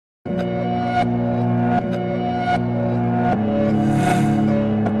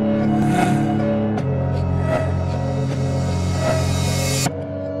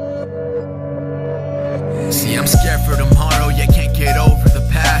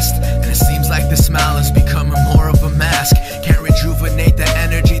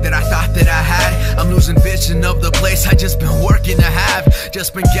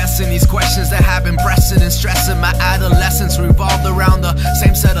just been guessing. These questions that have been pressing and stressing my adolescence revolved around the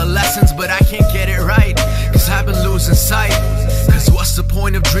same set of lessons, but I can't get it right, cause I've been losing sight. Cause what's the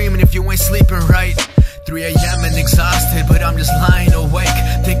point of dreaming if you ain't sleeping right? 3 AM and exhausted, but I'm just lying awake,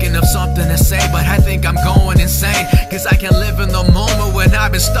 thinking of something to say, but I think I'm going insane. Cause I can't live in the moment when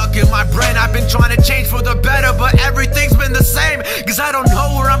I've been stuck in my brain. I've been trying to change for the better, but everything's been the same. Cause I don't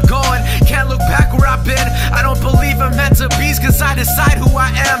know where I'm going, can't look back where I've been. I don't believe I'm meant to be, cause I decide who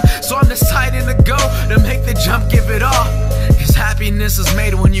I am. So I'm deciding to go, to make the jump, give it all. Cause happiness is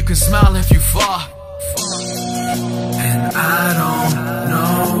made when you can smile if you fall. And I don't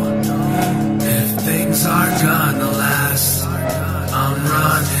know if things are gonna last. I'm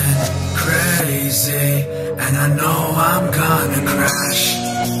running crazy, and I know I'm gonna crash.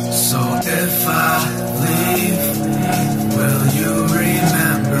 So if I leave, will you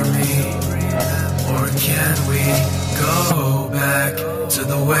remember me? Or can we go back to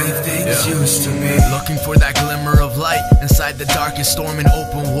the way things used to be? Looking for that glimmer of light inside the darkest storm and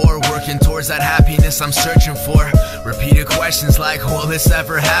open war, working towards that happiness I'm searching for. Repeated questions like, will this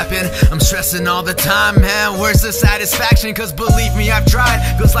ever happen? I'm stressing all the time, man, where's the satisfaction? Cause believe me, I've tried,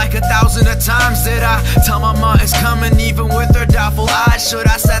 feels like 1,000 times that I tell my mom it's coming, even with her doubtful eyes. Should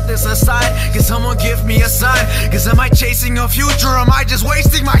I set this aside? Can someone give me a sign? Cause am I chasing a future, or am I just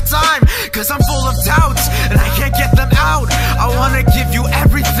wasting my time? Cause I'm full of doubts, and I can't get them out. I wanna give you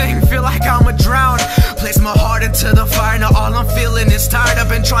everything, feel like I'ma drown. Place my heart into the fire, now all I'm feeling is tired. I've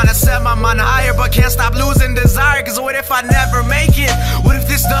been trying to set my mind higher, but can't stop losing desire. Cause what if I never make it? What if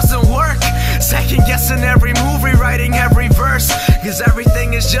this doesn't work? Second guessing every move, rewriting every verse. Cause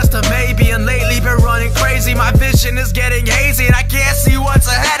everything is just a maybe, and lately been running crazy. My vision is getting hazy, and I can't see what's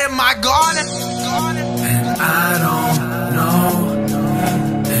ahead. Am I gone? And I don't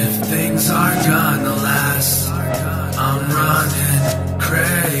know if things are gonna last. I'm running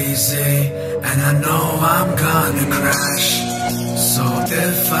crazy, and I know I'm gonna crash. So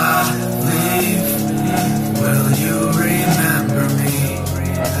if I leave, will you remember me?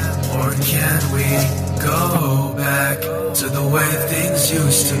 Or can we go back to the way things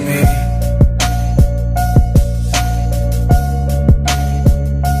used to be?